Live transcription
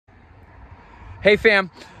Hey fam,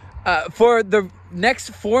 for the next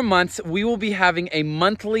 4 months, we will be having a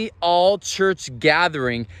monthly all church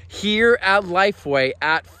gathering here at Lifeway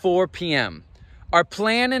at 4 p.m. Our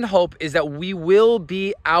plan and hope is that we will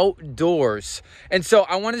be outdoors. And so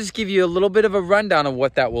I want to just give you a little bit of a rundown of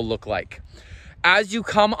what that will look like. As you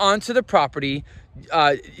come onto the property,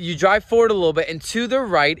 you drive forward a little bit, and to the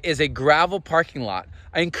right is a gravel parking lot.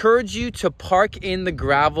 I encourage you to park in the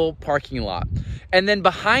gravel parking lot. And then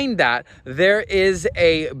behind that, there is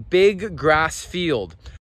a big grass field.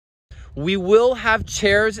 We will have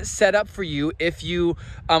chairs set up for you if you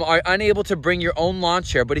are unable to bring your own lawn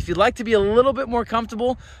chair. But if you'd like to be a little bit more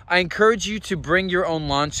comfortable, I encourage you to bring your own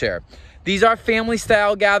lawn chair. These are family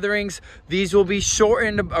style gatherings. These will be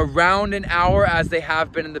shortened around an hour as they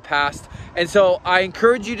have been in the past. And so I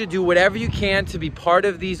encourage you to do whatever you can to be part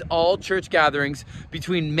of these all church gatherings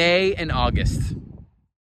between May and August.